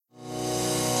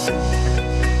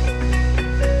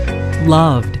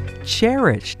Loved,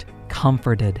 cherished,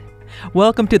 comforted.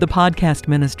 Welcome to the podcast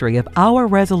ministry of Our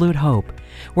Resolute Hope,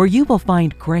 where you will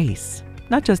find grace,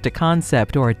 not just a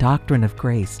concept or a doctrine of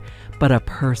grace, but a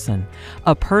person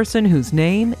whose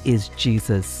name is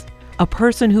Jesus, a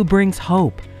person who brings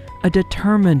hope, a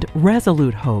determined,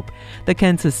 resolute hope that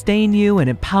can sustain you and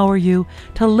empower you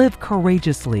to live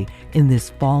courageously in this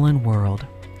fallen world.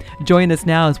 Join us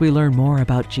now as we learn more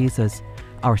about Jesus,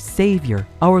 our Savior,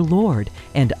 our Lord,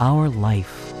 and our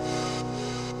life.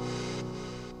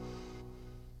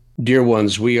 Dear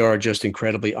ones, we are just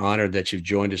incredibly honored that you've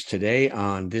joined us today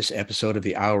on this episode of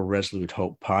the Our Resolute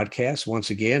Hope podcast. Once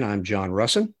again, I'm John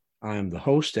Russin. I'm the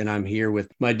host, and I'm here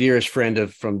with my dearest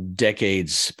friend from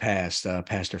decades past,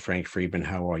 Pastor Frank Friedman.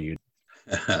 How are you?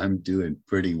 I'm doing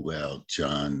pretty well,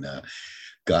 John.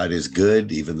 God is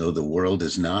good, even though the world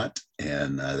is not,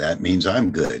 and that means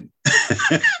I'm good.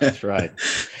 That's right.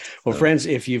 Well, friends,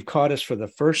 if you've caught us for the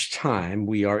first time,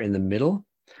 we are in the middle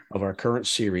of our current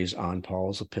series on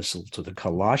Paul's epistle to the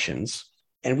Colossians.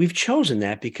 And we've chosen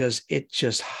that because it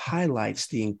just highlights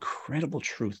the incredible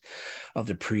truth of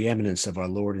the preeminence of our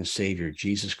Lord and Savior,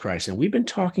 Jesus Christ. And we've been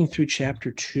talking through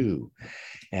chapter 2,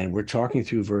 and we're talking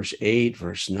through verse 8,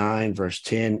 verse 9, verse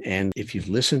 10. And if you've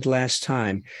listened last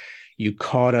time, you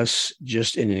caught us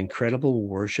just in an incredible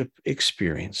worship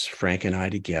experience, Frank and I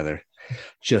together,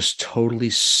 just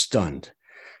totally stunned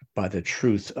by the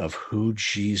truth of who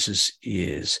Jesus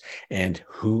is and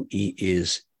who he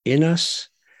is in us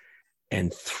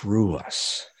and through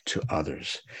us to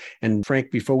others. And Frank,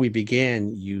 before we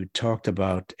began, you talked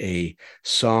about a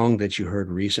song that you heard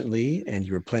recently, and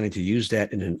you were planning to use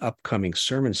that in an upcoming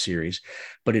sermon series,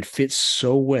 but it fits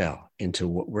so well into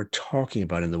what we're talking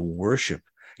about in the worship,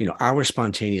 our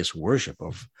spontaneous worship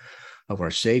of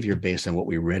our Savior based on what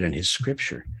we read in his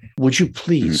scripture. Would you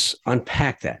please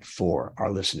unpack that for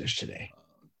our listeners today?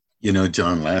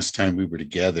 John, last time we were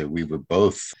together, we were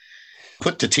both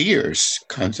put to tears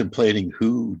contemplating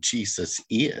who Jesus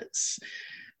is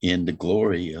in the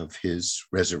glory of his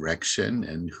resurrection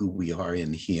and who we are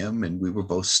in him. And we were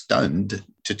both stunned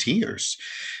to tears.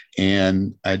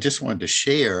 And I just wanted to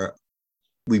share,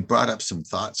 we brought up some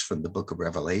thoughts from the book of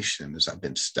Revelation as I've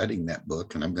been studying that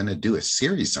book, and I'm going to do a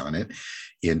series on it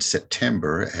in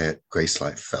September at Grace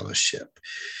Life Fellowship.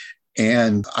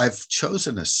 And I've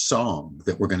chosen a song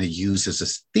that we're going to use as a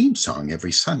theme song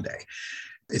every Sunday.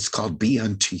 It's called Be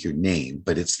Unto Your Name,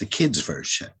 but it's the kids'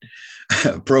 version.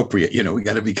 Appropriate, we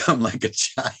got to become like a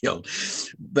child.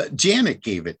 But Janet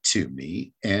gave it to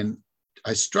me, and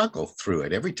I struggle through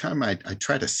it. Every time I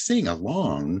try to sing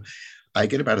along, I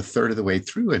get about a third of the way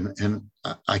through and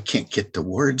I can't get the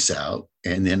words out.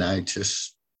 And then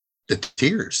the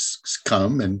tears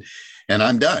come and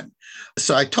I'm done.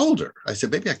 So I told her, I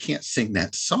said, baby, I can't sing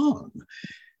that song.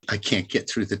 I can't get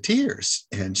through the tears.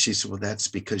 And she said, well, that's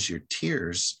because your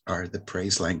tears are the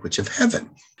praise language of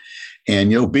heaven.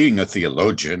 And, being a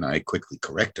theologian, I quickly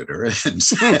corrected her and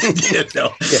said,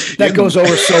 that goes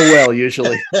over so well,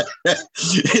 usually.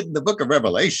 In the book of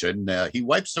Revelation, he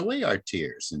wipes away our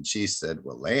tears. And she said,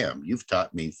 well, Lamb, you've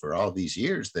taught me for all these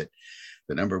years that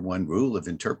the number one rule of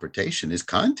interpretation is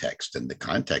context. And the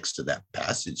context of that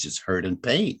passage is hurt and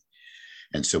pain.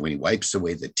 And so when he wipes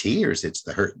away the tears, it's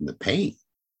the hurt and the pain.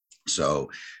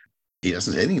 So he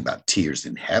doesn't say anything about tears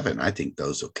in heaven. I think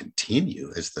those will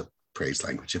continue as the praise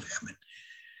language of heaven.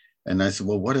 And I said,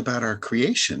 well, what about our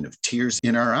creation of tears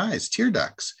in our eyes, tear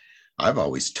ducts? I've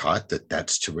always taught that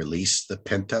that's to release the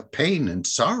pent up pain and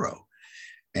sorrow.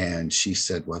 And she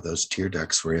said, well, those tear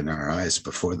ducts were in our eyes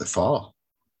before the fall.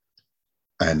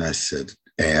 And I said,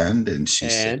 and she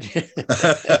said,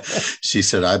 she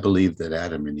said, I believe that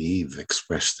Adam and Eve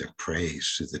expressed their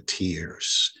praise through the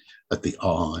tears of the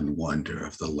awe and wonder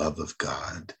of the love of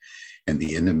God and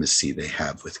the intimacy they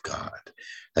have with God.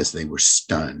 As they were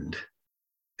stunned,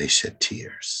 they shed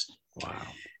tears. Wow.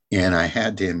 And I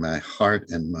had to, in my heart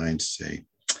and mind, say,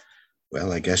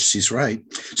 well, I guess she's right.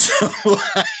 So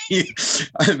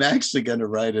I'm actually going to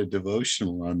write a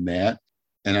devotional on that.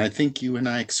 And I think you and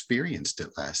I experienced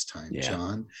it last time,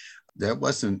 John. There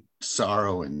wasn't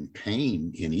sorrow and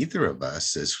pain in either of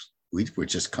us as we were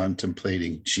just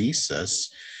contemplating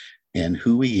Jesus and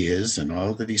who he is and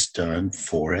all that he's done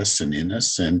for us and in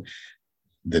us. And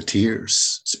the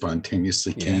tears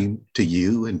spontaneously came to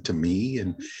you and to me.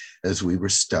 And as we were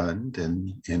stunned,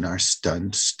 and in our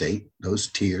stunned state, those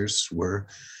tears were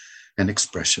an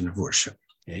expression of worship.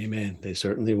 Amen. They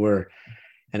certainly were.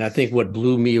 And I think what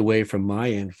blew me away from my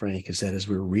end, Frank, is that as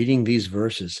we're reading these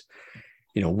verses,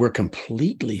 we're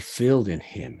completely filled in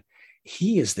him.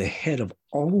 He is the head of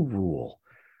all rule,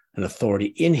 and authority.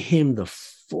 In him, the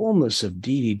fullness of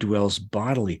deity dwells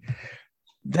bodily.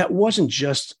 That wasn't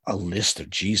just a list of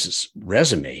Jesus'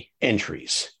 resume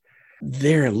entries.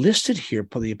 They're listed here,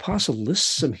 but the apostle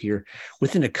lists them here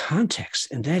within a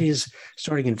context, and that is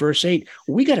starting in verse 8.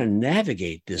 We got to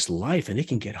navigate this life, and it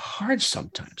can get hard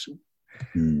sometimes.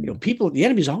 The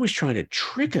enemy's always trying to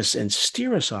trick us and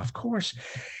steer us off course.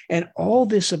 And all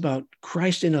this about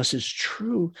Christ in us is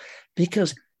true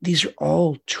because these are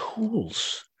all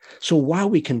tools. So while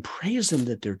we can praise them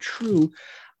that they're true,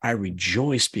 I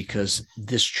rejoice because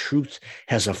this truth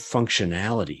has a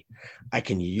functionality. I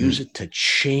can use it to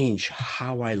change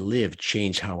how I live,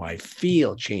 change how I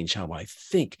feel, change how I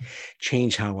think,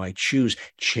 change how I choose,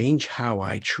 change how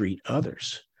I treat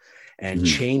others, and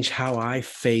change how I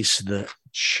face the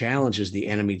challenges the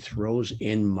enemy throws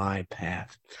in my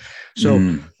path.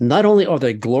 So not only are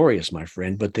they glorious, my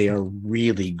friend, but they are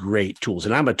really great tools.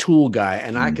 And I'm a tool guy,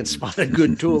 and I can spot a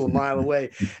good tool a mile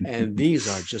away. And these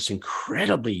are just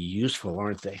incredibly useful,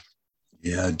 aren't they?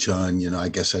 Yeah, John, I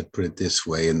guess I'd put it this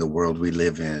way. In the world we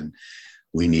live in,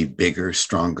 we need bigger,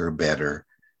 stronger, better,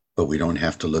 but we don't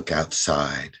have to look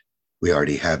outside. We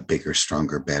already have bigger,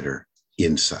 stronger, better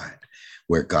inside,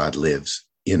 where God lives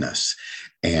in us.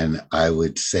 And I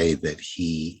would say that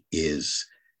he is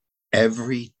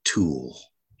every tool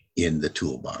in the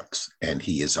toolbox, and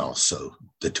he is also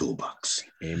the toolbox.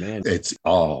 Amen. It's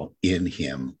all in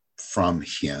him, from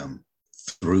him,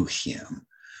 through him.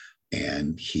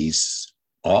 And he's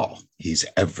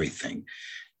everything.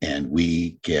 And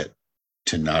we get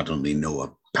to not only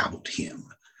know about him,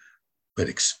 but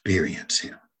experience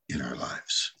him in our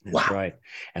lives. That's right.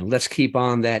 And let's keep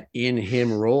on that in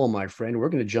him roll, my friend. We're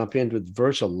going to jump into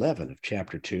verse 11 of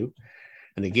chapter 2.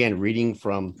 And again, reading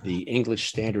from the English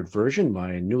Standard Version,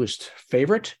 my newest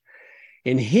favorite.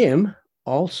 In him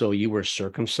also you were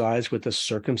circumcised with a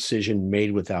circumcision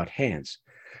made without hands,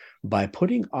 by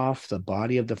putting off the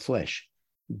body of the flesh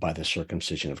by the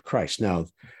circumcision of Christ. Now,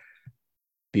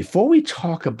 before we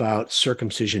talk about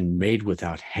circumcision made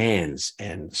without hands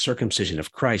and circumcision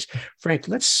of Christ, Frank,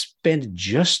 let's spend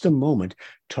just a moment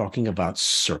talking about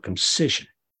circumcision.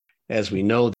 As we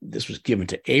know, this was given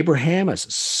to Abraham as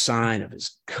a sign of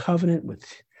his covenant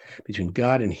between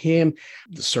God and him.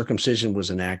 The circumcision was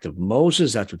an act of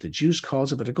Moses. That's what the Jews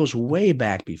calls it, but it goes way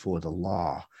back before the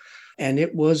law. And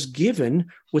it was given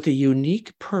with a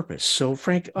unique purpose. So,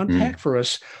 Frank, unpack for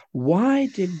us, why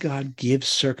did God give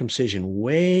circumcision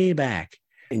way back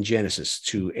in Genesis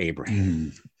to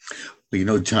Abraham?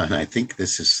 Well, John, I think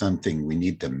this is something we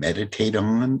need to meditate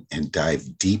on and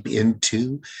dive deep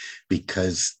into,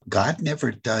 because God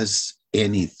never does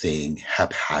anything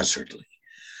haphazardly.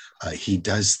 He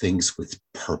does things with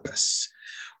purpose.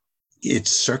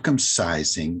 It's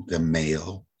circumcising the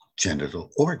male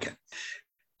genital organ.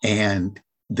 And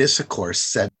this, of course,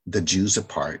 set the Jews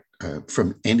apart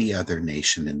from any other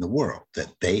nation in the world,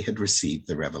 that they had received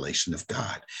the revelation of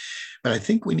God. But I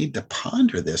think we need to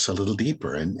ponder this a little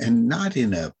deeper, and not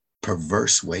in a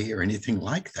perverse way or anything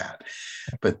like that.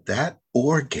 But that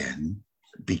organ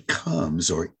becomes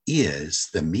or is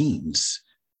the means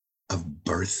of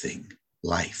birthing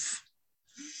life.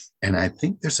 And I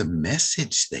think there's a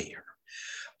message there.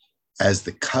 As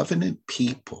the covenant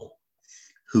people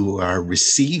who are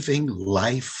receiving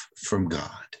life from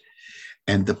God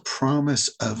and the promise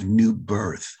of new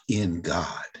birth in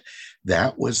God,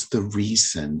 that was the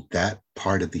reason that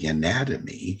part of the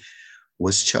anatomy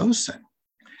was chosen.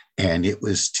 And it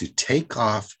was to take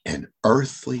off an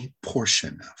earthly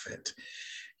portion of it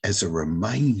as a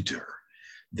reminder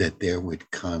that there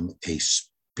would come a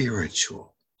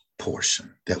spiritual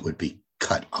portion that would be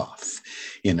cut off.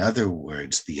 In other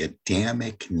words, the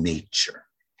Adamic nature,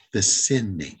 the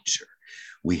sin nature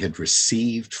we had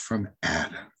received from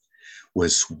Adam,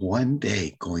 was one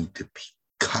day going to be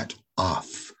cut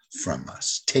off from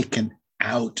us, taken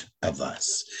out of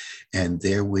us, and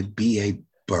there would be a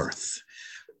birth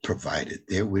provided.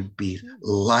 There would be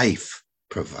life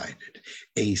provided,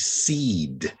 a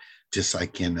seed, just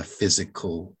like in a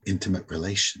physical, intimate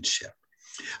relationship.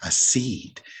 A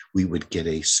seed, we would get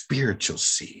a spiritual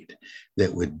seed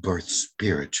that would birth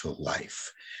spiritual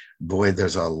life. Boy,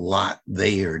 there's a lot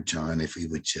there, John, if we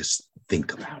would just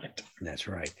think about it. That's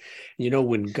right.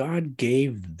 When God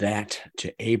gave that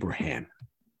to Abraham,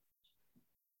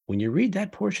 when you read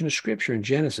that portion of scripture in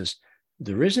Genesis,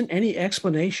 there isn't any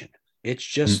explanation. It's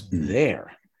just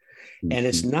there. And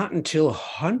it's not until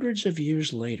hundreds of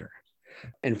years later.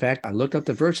 In fact, I looked up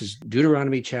the verses,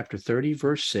 Deuteronomy chapter 30,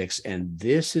 verse 6, and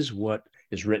this is what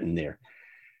is written there.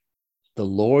 The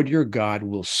Lord your God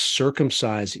will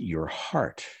circumcise your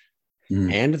heart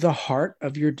and the heart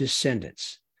of your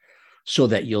descendants, so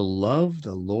that you'll love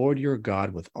the Lord your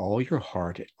God with all your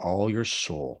heart and all your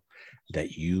soul,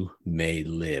 that you may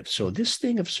live. So this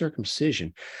thing of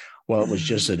circumcision, well, it was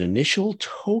just an initial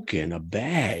token, a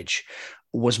badge,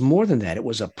 was more than that. It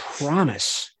was a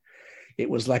promise. It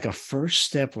was like a first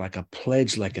step, like a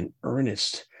pledge, like an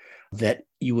earnest that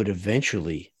you would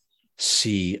eventually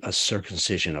see a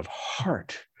circumcision of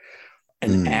heart,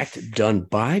 an act done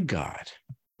by God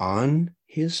on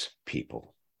his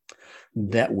people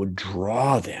that would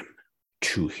draw them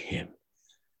to him.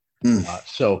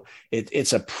 So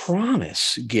it's a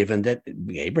promise given that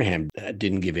Abraham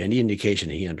didn't give any indication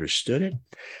that he understood it,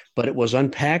 but it was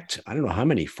unpacked, I don't know how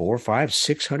many, 400, 500,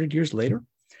 600 years later.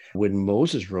 When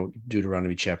Moses wrote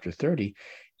Deuteronomy chapter 30,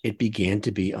 it began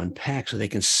to be unpacked so they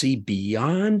can see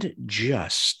beyond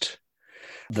just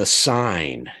the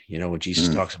sign. You know, when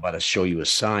Jesus talks about us, show you a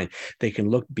sign, they can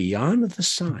look beyond the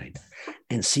sign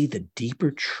and see the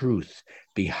deeper truth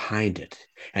behind it.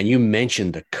 And you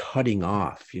mentioned the cutting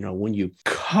off. You know, when you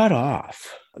cut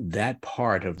off that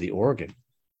part of the organ,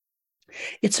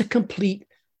 it's a complete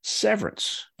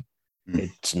severance.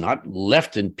 It's not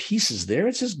left in pieces there.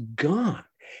 It's just gone.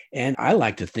 And I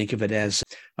like to think of it as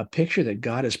a picture that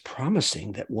God is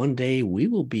promising that one day we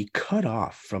will be cut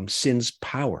off from sin's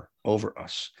power over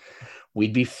us.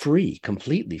 We'd be free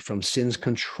completely from sin's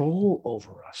control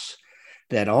over us.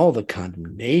 That all the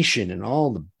condemnation and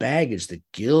all the baggage, the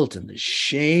guilt and the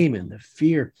shame and the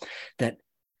fear, that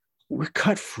we're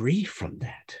cut free from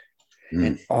that.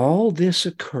 And all this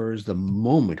occurs the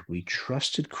moment we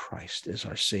trusted Christ as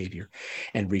our Savior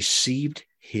and received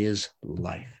his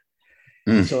life.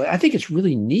 So I think it's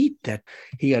really neat that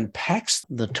he unpacks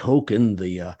the token,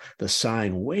 the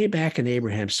sign way back in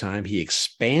Abraham's time. He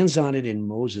expands on it in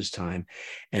Moses' time,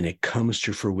 and it comes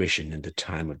to fruition in the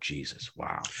time of Jesus.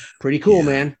 Wow. Pretty cool,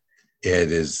 man.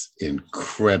 It is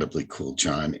incredibly cool,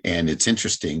 John. And it's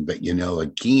interesting, but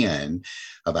again,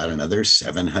 about another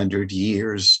 700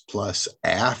 years plus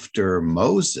after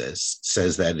Moses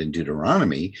says that in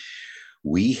Deuteronomy,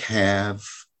 we have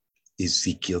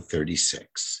Ezekiel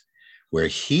 36. Where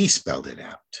he spelled it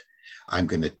out. I'm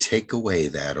going to take away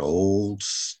that old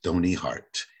stony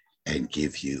heart and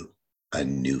give you a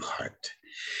new heart.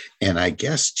 And I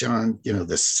guess, John,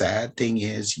 the sad thing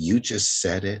is, you just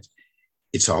said it,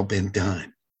 it's all been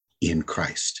done in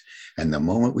Christ. And the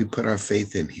moment we put our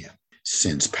faith in him,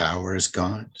 sin's power is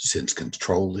gone, sin's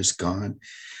control is gone,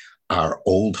 our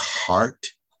old heart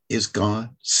is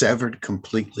gone, severed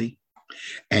completely.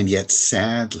 And yet,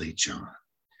 sadly, John,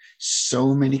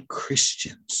 so many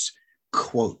Christians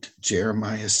quote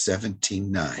Jeremiah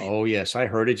 17:9. Oh, yes. I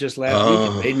heard it just last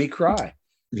week. It made me cry.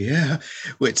 Yeah.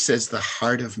 Which says the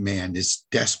heart of man is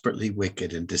desperately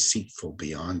wicked and deceitful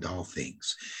beyond all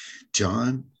things.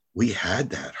 John, we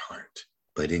had that heart,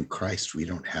 but in Christ, we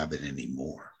don't have it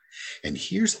anymore. And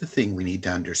here's the thing we need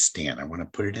to understand. I want to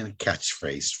put it in a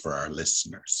catchphrase for our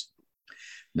listeners.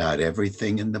 Not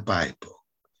everything in the Bible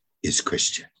is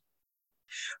Christian.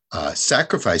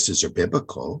 Sacrifices are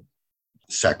biblical.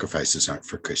 Sacrifices aren't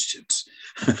for Christians.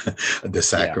 The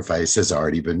sacrifice has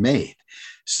already been made.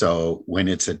 So when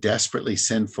it's a desperately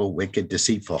sinful, wicked,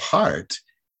 deceitful heart,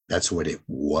 that's what it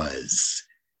was.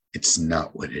 It's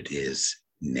not what it is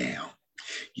now.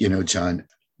 John,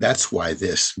 that's why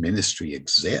this ministry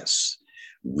exists.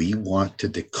 We want to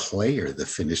declare the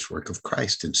finished work of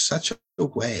Christ in such a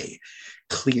way,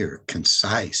 clear,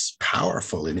 concise,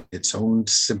 powerful in its own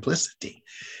simplicity.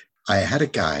 I had a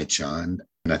guy, John,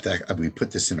 and I thought we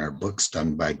put this in our books,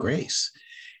 Done by Grace.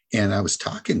 And I was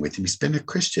talking with him. He's been a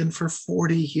Christian for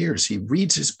 40 years. He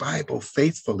reads his Bible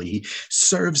faithfully. He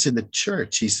serves in the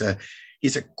church. He's a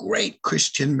great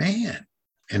Christian man.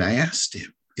 And I asked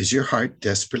him, is your heart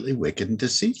desperately wicked and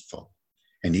deceitful?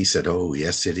 And he said, oh,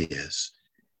 yes, it is.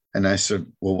 And I said,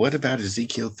 well, what about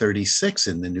Ezekiel 36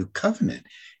 in the New Covenant?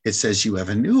 It says you have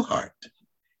a new heart.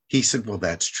 He said, well,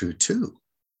 that's true too.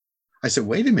 I said,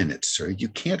 wait a minute, sir, you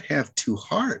can't have two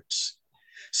hearts.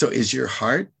 So is your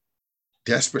heart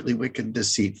desperately wicked and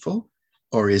deceitful,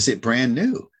 or is it brand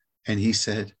new? And he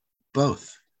said,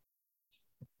 both.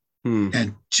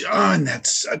 And John,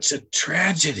 that's such a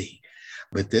tragedy.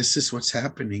 But this is what's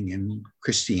happening in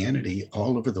Christianity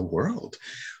all over the world.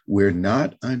 We're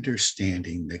not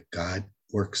understanding that God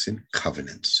works in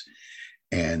covenants,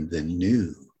 and the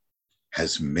new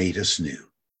has made us new,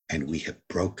 and we have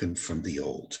broken from the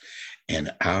old.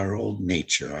 And our old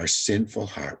nature, our sinful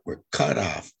heart, we're cut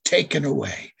off, taken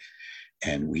away,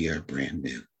 and we are brand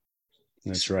new.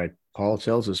 That's right. Paul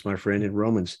tells us, my friend, in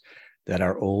Romans, that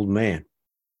our old man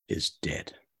is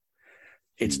dead.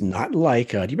 It's not like,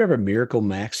 do you remember Miracle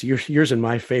Max? Yours and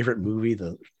my favorite movie,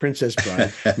 The Princess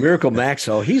Bride. Miracle Max,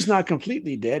 oh, he's not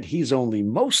completely dead. He's only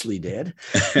mostly dead.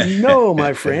 No,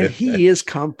 my friend, he is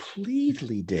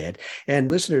completely dead. And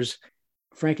listeners,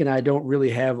 Frank and I don't really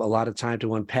have a lot of time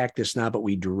to unpack this now, but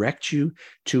we direct you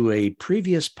to a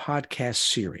previous podcast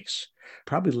series,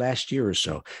 probably last year or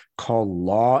so, called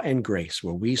Law and Grace,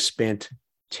 where we spent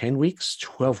 10 weeks,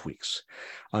 12 weeks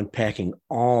unpacking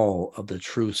all of the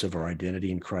truths of our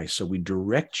identity in Christ. So we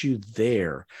direct you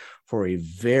there for a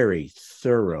very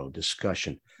thorough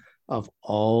discussion of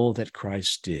all that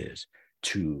Christ did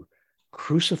to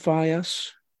crucify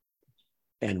us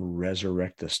and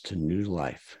resurrect us to new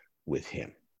life with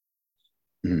him.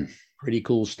 Pretty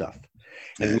cool stuff.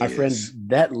 And my friend,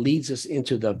 that leads us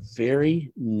into the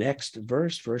very next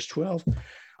verse, verse 12,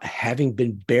 having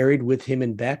been buried with him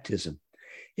in baptism,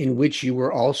 in which you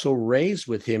were also raised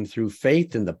with him through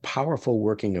faith in the powerful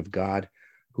working of God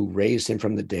who raised him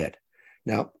from the dead.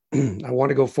 Now, I want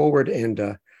to go forward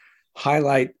and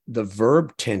highlight the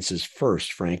verb tenses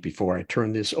first, Frank, before I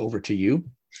turn this over to you.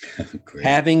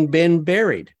 Having been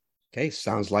buried. Okay,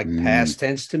 sounds like past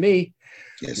tense to me.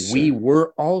 Yes, we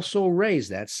were also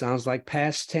raised. That sounds like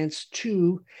past tense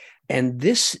too. And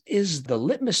this is the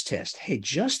litmus test. Hey,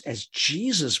 just as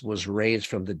Jesus was raised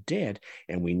from the dead,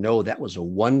 and we know that was a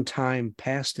one-time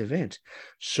past event,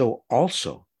 so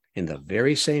also in the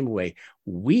very same way,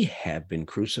 we have been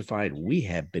crucified, we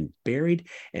have been buried,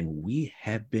 and we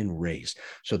have been raised.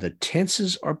 So the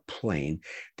tenses are plain.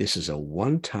 This is a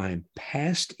one-time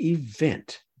past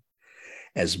event,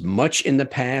 as much in the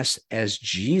past as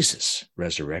Jesus'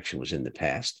 resurrection was in the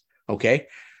past. Okay,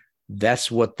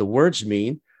 that's what the words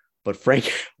mean. But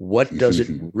Frank, what does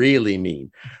it really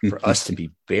mean for us to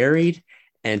be buried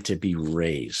and to be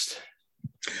raised?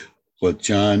 Well,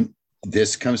 John,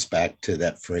 this comes back to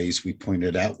that phrase we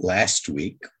pointed out last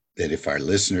week, that if our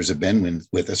listeners have been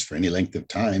with us for any length of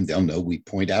time, they'll know we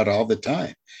point out all the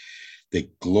time the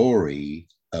glory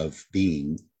of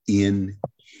being in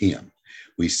him.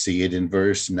 We see it in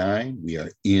verse 9, we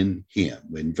are in him.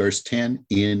 In verse 10,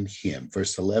 in him.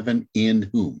 Verse 11,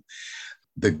 in whom.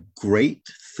 The great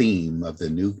theme of the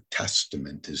New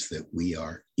Testament is that we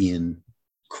are in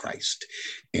Christ.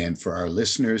 And for our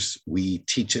listeners, we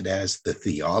teach it as the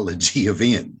theology of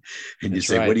in. And you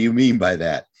say, right. What do you mean by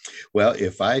that? Well,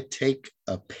 if I take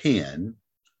a pen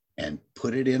and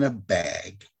put it in a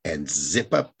bag and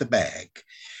zip up the bag,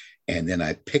 and then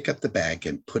I pick up the bag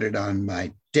and put it on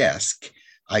my desk,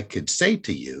 I could say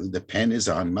to you, the pen is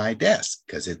on my desk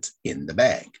because it's in the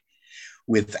bag.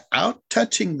 Without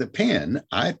touching the pen,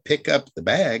 I pick up the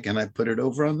bag and I put it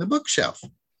over on the bookshelf.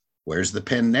 Where's the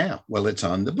pen now? Well, it's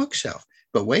on the bookshelf.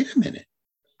 But wait a minute.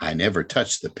 I never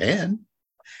touched the pen.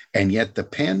 And yet the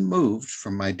pen moved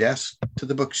from my desk to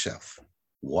the bookshelf.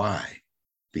 Why?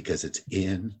 Because it's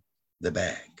in the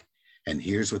bag. And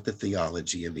here's what the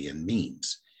theology of in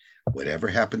means. Whatever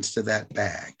happens to that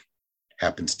bag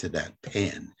happens to that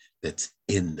pen that's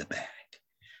in the bag.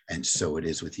 And so it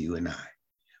is with you and I.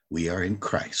 We are in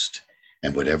Christ,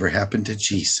 and whatever happened to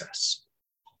Jesus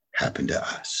happened to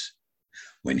us.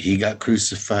 When he got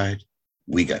crucified,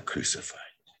 we got crucified.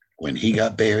 When he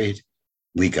got buried,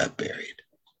 we got buried.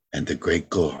 And the great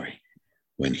glory,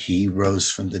 when he rose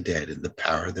from the dead in the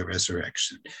power of the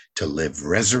resurrection to live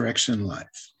resurrection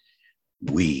life,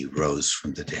 we rose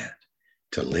from the dead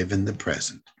to live in the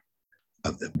present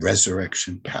of the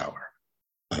resurrection power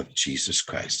of Jesus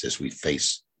Christ as we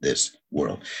face this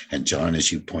world. And John,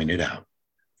 as you pointed out,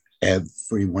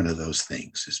 every one of those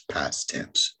things is past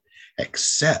tense,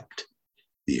 except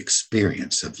the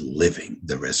experience of living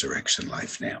the resurrection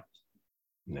life now.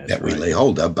 That we lay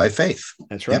hold of by faith.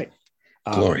 That's right.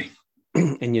 Yep. Glory.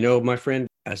 And you know, my friend,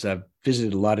 as I've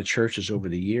visited a lot of churches over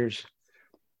the years,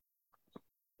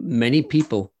 many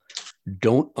people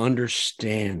don't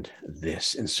understand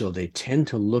this. And so they tend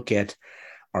to look at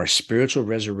our spiritual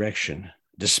resurrection,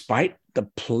 despite the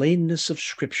plainness of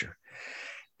Scripture,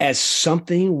 as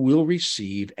something we'll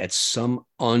receive at some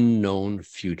unknown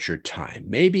future time.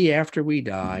 Maybe after we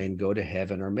die and go to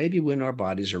heaven, or maybe when our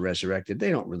bodies are resurrected.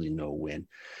 They don't really know when.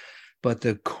 But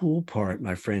the cool part,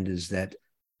 my friend, is that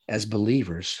as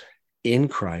believers in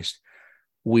Christ,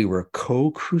 we were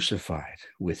co-crucified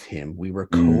with him. We were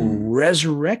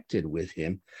co-resurrected with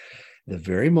him the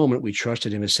very moment we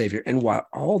trusted him as Savior. And while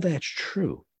all that's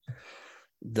true,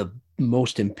 the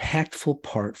most impactful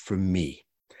part for me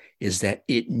is that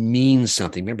it means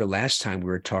something. Remember last time we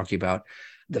were talking about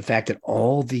the fact that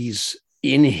all these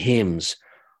in hymns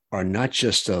are not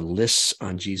just lists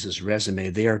on Jesus' resume.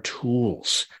 They are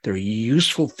tools. They're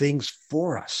useful things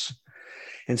for us.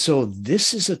 And so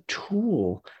this is a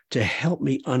tool to help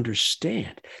me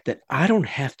understand that I don't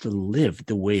have to live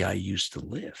the way I used to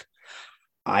live.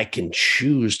 I can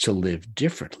choose to live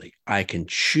differently. I can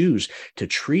choose to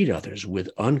treat others with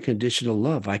unconditional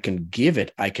love. I can give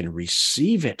it. I can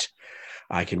receive it.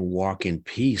 I can walk in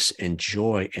peace and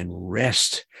joy and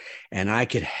rest. And I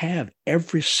could have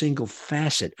every single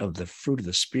facet of the fruit of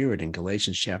the Spirit in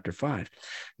Galatians chapter 5,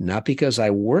 not because I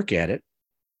work at it,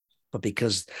 but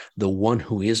because the one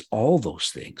who is all those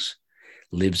things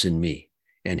lives in me.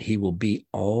 And he will be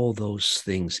all those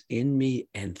things in me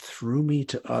and through me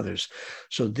to others.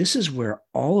 So this is where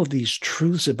all of these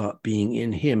truths about being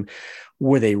in him,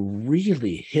 where they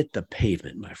really hit the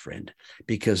pavement, my friend,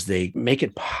 because they make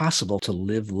it possible to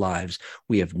live lives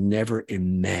we have never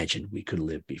imagined we could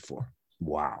live before.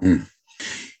 Wow.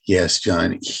 Yes,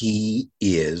 John, he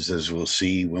is, as we'll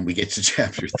see when we get to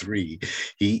chapter 3,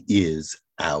 he is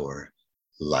our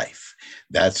life.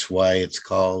 That's why it's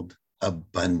called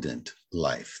abundant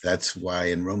life. That's why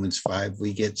in Romans 5,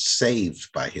 we get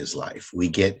saved by his life. We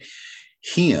get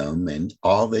him and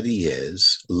all that he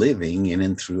is living in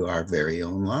and through our very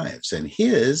own lives. And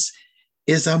his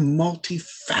is a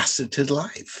multifaceted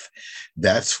life.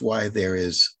 That's why there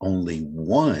is only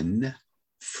one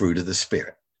fruit of the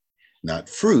Spirit, not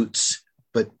fruits,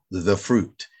 but the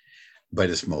fruit, but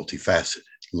it's multifaceted.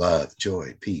 Love,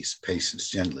 joy, peace, patience,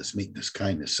 gentleness, meekness,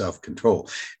 kindness, self-control.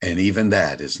 And even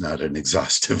that is not an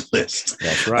exhaustive list.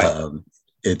 That's right.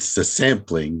 It's the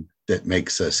sampling that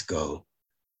makes us go,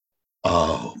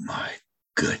 oh my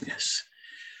goodness,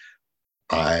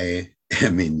 I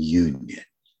am in union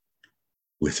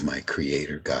with my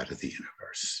Creator, God of the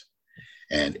universe.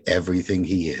 And everything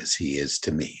he is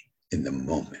to me in the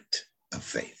moment of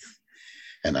faith.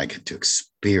 And I get to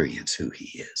experience who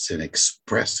he is and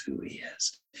express who he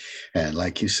is. And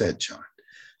like you said, John,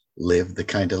 live the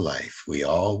kind of life we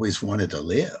always wanted to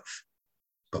live,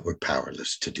 but we're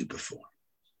powerless to do before.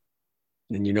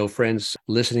 And you know, friends,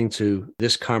 listening to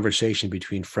this conversation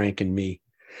between Frank and me,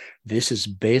 this is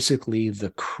basically the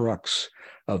crux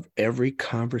of every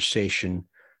conversation,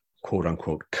 quote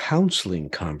unquote, counseling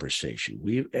conversation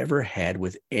we've ever had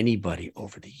with anybody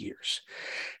over the years,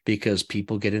 because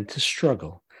people get into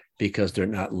struggle because they're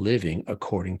not living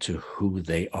according to who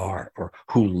they are or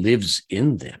who lives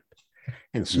in them.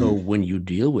 And so when you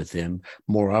deal with them,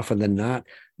 more often than not,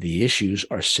 the issues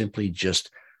are simply just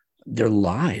their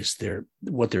lies.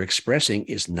 What they're expressing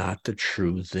is not the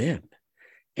true them.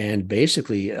 And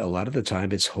basically, a lot of the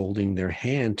time, it's holding their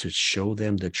hand to show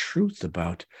them the truth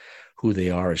about who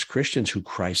they are as Christians, who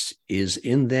Christ is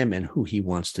in them, and who he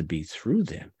wants to be through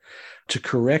them, to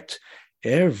correct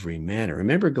every manner.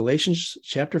 Remember Galatians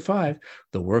chapter 5,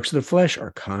 the works of the flesh are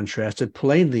contrasted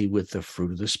plainly with the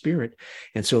fruit of the Spirit.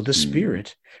 And so the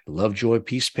Spirit, love, joy,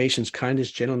 peace, patience, kindness,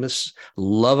 gentleness,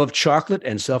 love of chocolate,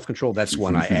 and self-control. That's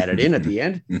one I added in at the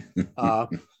end.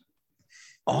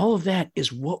 All of that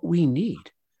is what we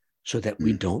need so that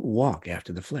we don't walk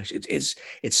after the flesh. It's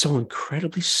so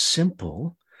incredibly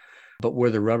simple, but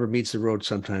where the rubber meets the road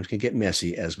sometimes can get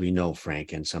messy, as we know,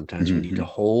 Frank. And sometimes we need to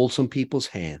hold some people's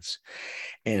hands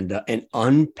and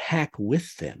unpack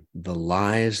with them the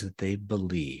lies that they've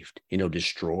believed.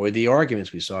 Destroy the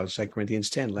arguments we saw in 2 Corinthians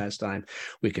 10 last time.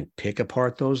 We can pick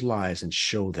apart those lies and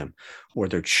show them where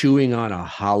they're chewing on a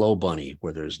hollow bunny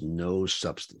where there's no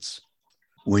substance.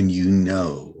 When you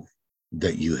know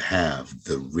that you have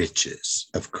the riches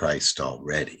of Christ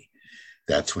already,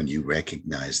 that's when you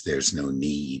recognize there's no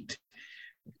need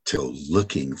to go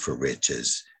looking for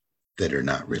riches that are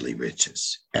not really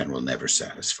riches and will never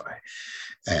satisfy.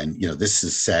 And, this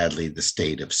is sadly the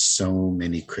state of so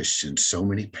many Christians, so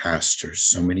many pastors,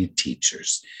 so many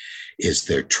teachers, is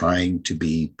they're trying to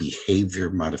be behavior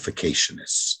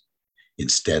modificationists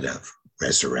instead of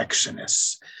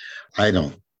resurrectionists. I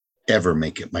don't ever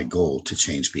make it my goal to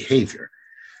change behavior.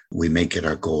 We make it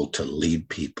our goal to lead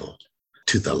people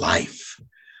to the life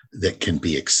that can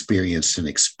be experienced and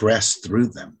expressed through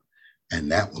them,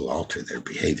 and that will alter their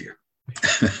behavior.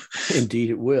 Indeed,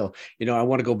 it will. I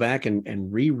want to go back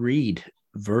and reread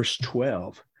verse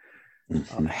 12.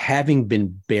 Having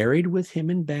been buried with him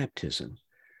in baptism,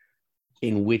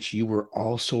 in which you were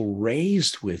also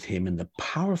raised with him in the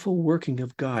powerful working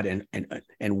of God.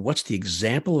 And what's the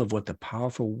example of what the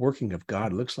powerful working of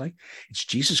God looks like? It's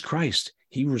Jesus Christ.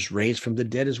 He was raised from the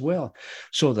dead as well.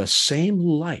 So the same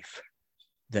life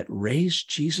that raised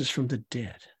Jesus from the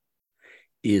dead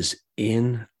is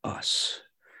in us.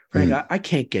 Frank, I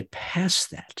can't get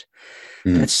past that.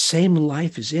 That same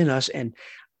life is in us. And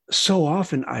so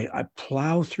often I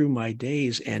plow through my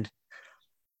days, and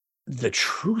the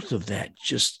truth of that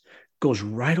just goes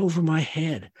right over my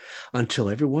head until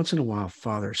every once in a while,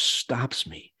 Father stops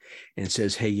me and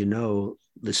says, hey,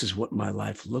 this is what my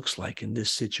life looks like in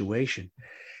this situation.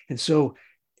 And so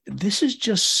this is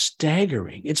just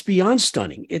staggering. It's beyond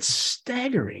stunning. It's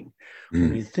staggering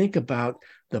when you think about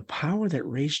the power that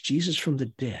raised Jesus from the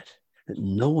dead, that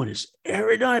no one has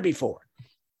ever done it before.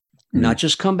 Not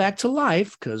just come back to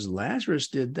life, because Lazarus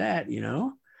did that,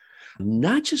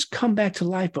 not just come back to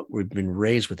life, but we've been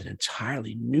raised with an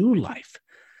entirely new life.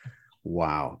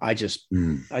 Wow. I just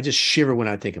shiver when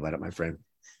I think about it, my friend.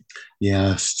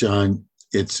 Yes, John.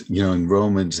 It's, in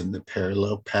Romans, in the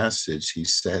parallel passage, he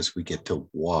says we get to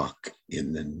walk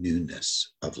in the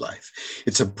newness of life.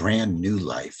 It's a brand new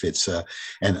life. It's an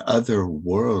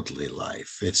otherworldly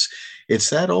life. It's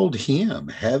that old hymn,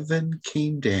 heaven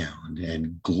came down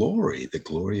and the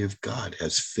glory of God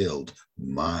has filled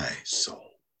my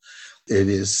soul. It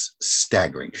is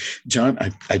staggering. John,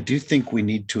 I do think we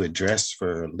need to address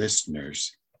for our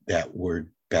listeners that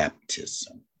word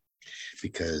baptism,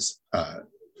 because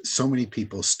so many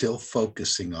people still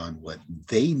focusing on what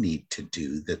they need to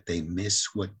do that they miss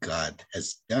what God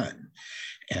has done.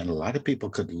 And a lot of people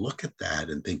could look at that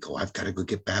and think, I've got to go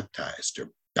get baptized,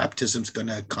 or baptism's going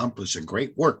to accomplish a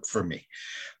great work for me.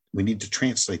 We need to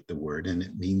translate the word, and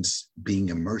it means being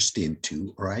immersed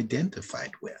into or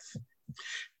identified with.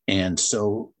 And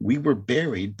so we were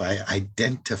buried by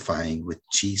identifying with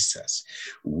Jesus.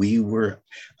 We were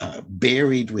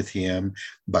buried with him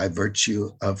by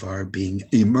virtue of our being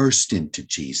immersed into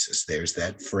Jesus. There's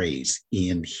that phrase,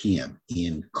 in him,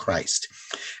 in Christ.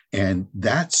 And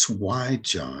that's why,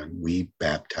 John, we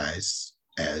baptize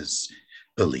as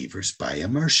believers by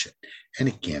immersion. And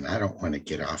again, I don't want to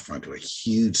get off onto a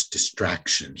huge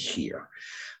distraction here.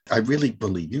 I really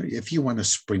believe, if you want to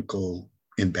sprinkle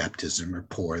in baptism or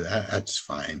pour, that's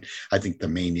fine. I think the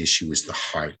main issue is the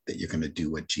heart, that you're going to do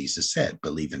what Jesus said,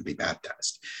 believe and be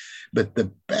baptized. But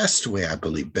the best way, I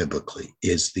believe, biblically,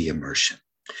 is the immersion,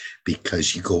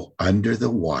 because you go under the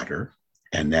water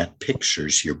and that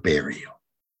pictures your burial.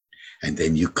 And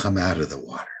then you come out of the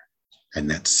water, and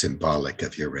that's symbolic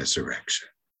of your resurrection.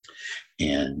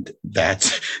 And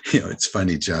that's, it's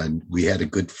funny, John, we had a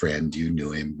good friend, you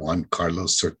knew him, Juan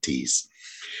Carlos Ortiz.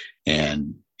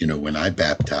 And when I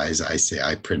baptize, I say,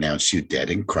 I pronounce you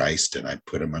dead in Christ, and I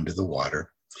put them under the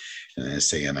water. And I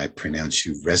say, and I pronounce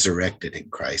you resurrected in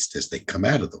Christ as they come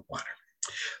out of the water.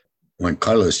 When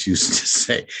Carlos used to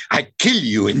say, I kill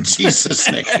you in Jesus'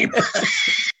 name.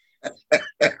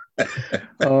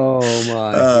 Oh,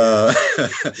 my.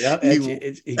 Yeah,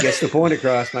 he gets the point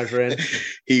across, my friend.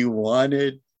 He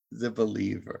wanted the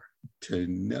believer to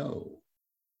know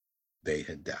they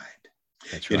had died.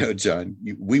 That's right. John,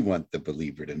 we want the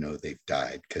believer to know they've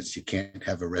died, because you can't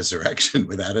have a resurrection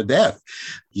without a death.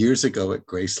 Years ago at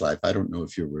Grace Life, I don't know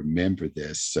if you remember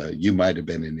this. You might have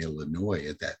been in Illinois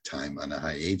at that time on a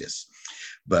hiatus.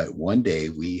 But one day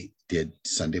we did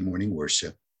Sunday morning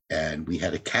worship, and we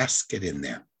had a casket in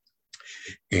there.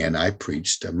 And I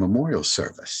preached a memorial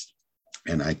service.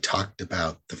 And I talked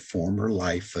about the former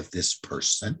life of this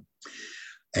person.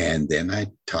 And then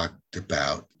I talked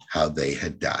about how they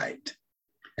had died.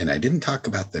 And I didn't talk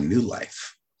about the new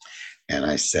life. And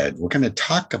I said, we're going to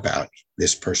talk about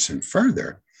this person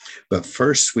further, but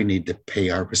first we need to pay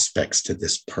our respects to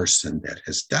this person that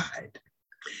has died.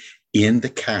 In the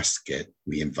casket,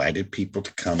 we invited people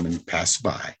to come and pass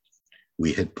by.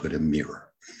 We had put a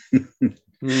mirror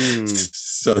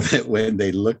so that when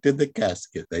they looked in the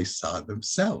casket, they saw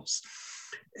themselves.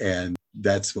 And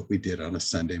that's what we did on a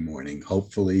Sunday morning.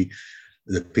 Hopefully,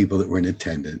 the people that were in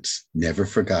attendance never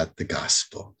forgot the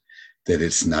gospel, that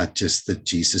it's not just that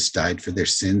Jesus died for their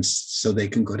sins so they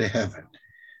can go to heaven,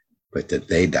 but that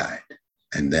they died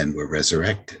and then were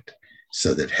resurrected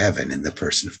so that heaven in the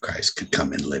person of Christ could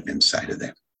come and live inside of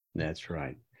them. That's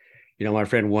right. My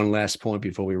friend, one last point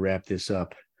before we wrap this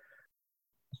up.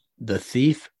 The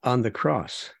thief on the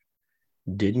cross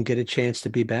didn't get a chance to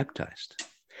be baptized.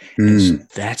 And so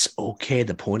that's okay.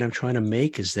 The point I'm trying to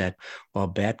make is that while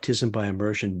baptism by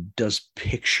immersion does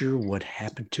picture what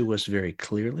happened to us very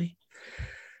clearly,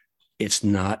 it's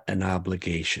not an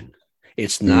obligation.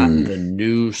 It's not the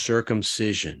new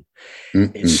circumcision.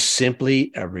 It's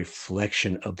simply a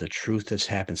reflection of the truth that's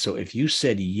happened. So if you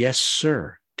said yes,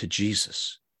 sir, to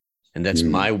Jesus, and that's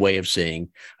my way of saying,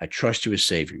 I trust you as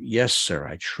Savior. Yes, sir,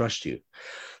 I trust you.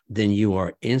 Then you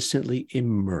are instantly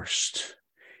immersed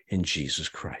in Jesus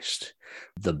Christ.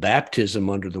 The baptism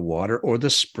under the water, or the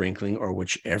sprinkling, or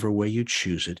whichever way you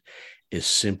choose it, is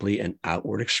simply an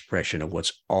outward expression of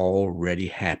what's already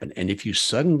happened. And if you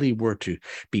suddenly were to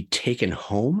be taken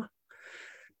home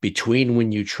between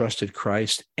when you trusted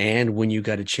Christ and when you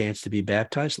got a chance to be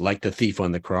baptized, like the thief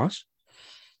on the cross,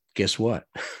 guess what?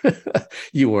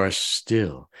 You are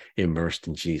still immersed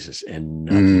in Jesus and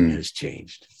nothing has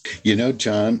changed. You know,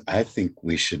 John, I think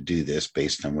we should do this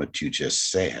based on what you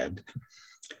just said.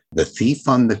 The thief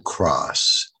on the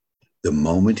cross, the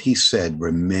moment he said,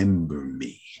 "Remember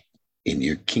me in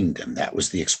your kingdom," that was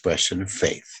the expression of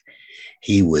faith.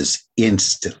 He was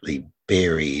instantly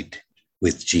buried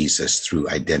with Jesus through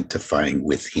identifying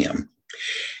with him.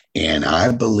 And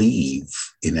I believe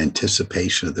in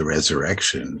anticipation of the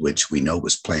resurrection, which we know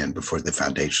was planned before the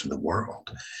foundation of the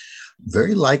world,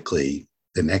 very likely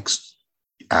the next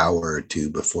hour or two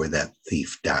before that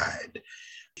thief died,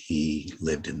 he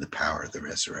lived in the power of the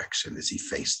resurrection as he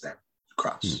faced that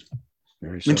cross.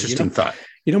 Interesting thought.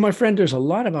 You know, my friend, there's a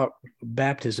lot about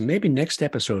baptism. Maybe next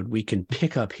episode we can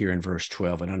pick up here in verse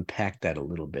 12 and unpack that a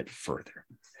little bit further.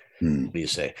 What do you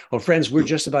say? Well, friends, we're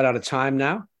just about out of time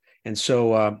now. And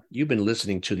so you've been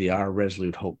listening to the Our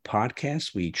Resolute Hope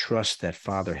podcast. We trust that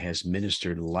Father has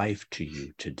ministered life to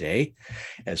you today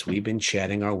as we've been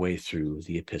chatting our way through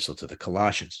the Epistle to the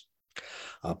Colossians.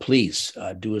 Please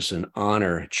do us an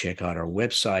honor. Check out our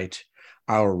website,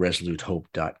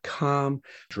 ourresolutehope.com.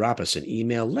 Drop us an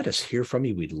email. Let us hear from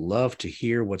you. We'd love to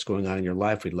hear what's going on in your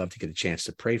life. We'd love to get a chance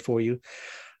to pray for you.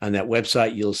 On that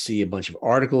website, you'll see a bunch of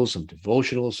articles, some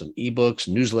devotionals, some ebooks,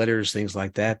 newsletters, things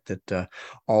like that, that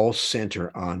all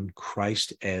center on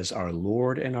Christ as our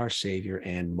Lord and our Savior,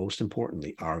 and most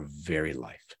importantly, our very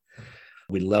life.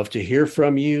 We'd love to hear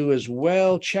from you as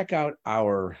well. Check out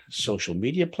our social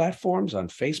media platforms on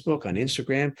Facebook, on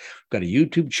Instagram. We've got a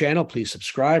YouTube channel. Please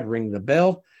subscribe, ring the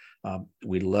bell.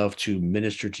 We'd love to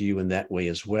minister to you in that way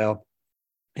as well.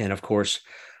 And of course,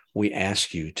 we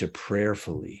ask you to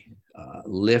prayerfully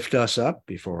lift us up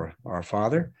before our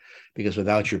Father, because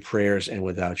without your prayers and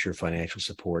without your financial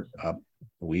support,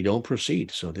 we don't proceed.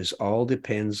 So this all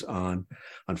depends on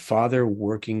Father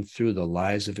working through the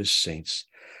lives of his saints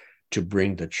to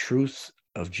bring the truth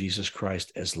of Jesus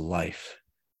Christ as life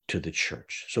to the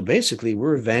church. So basically,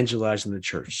 we're evangelizing the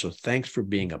church. So thanks for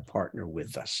being a partner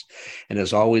with us. And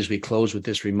as always, we close with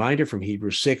this reminder from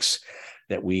Hebrews 6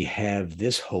 that we have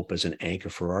this hope as an anchor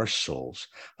for our souls,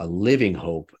 a living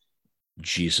hope,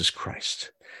 Jesus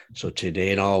Christ. So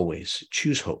today and always,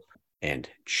 choose hope and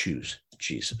choose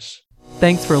Jesus.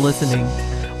 Thanks for listening.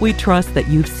 We trust that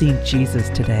you've seen Jesus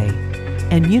today.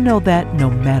 And you know that no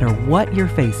matter what you're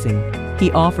facing,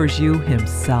 he offers you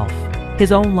himself,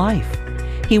 his own life.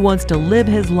 He wants to live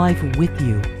his life with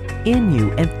you, in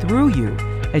you, and through you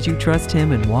as you trust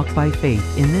him and walk by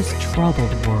faith in this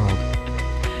troubled world.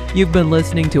 You've been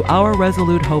listening to Our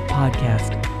Resolute Hope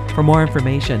podcast. For more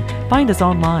information, find us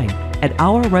online at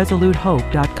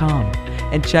ourresolutehope.com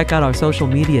and check out our social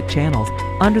media channels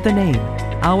under the name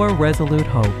Our Resolute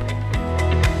Hope.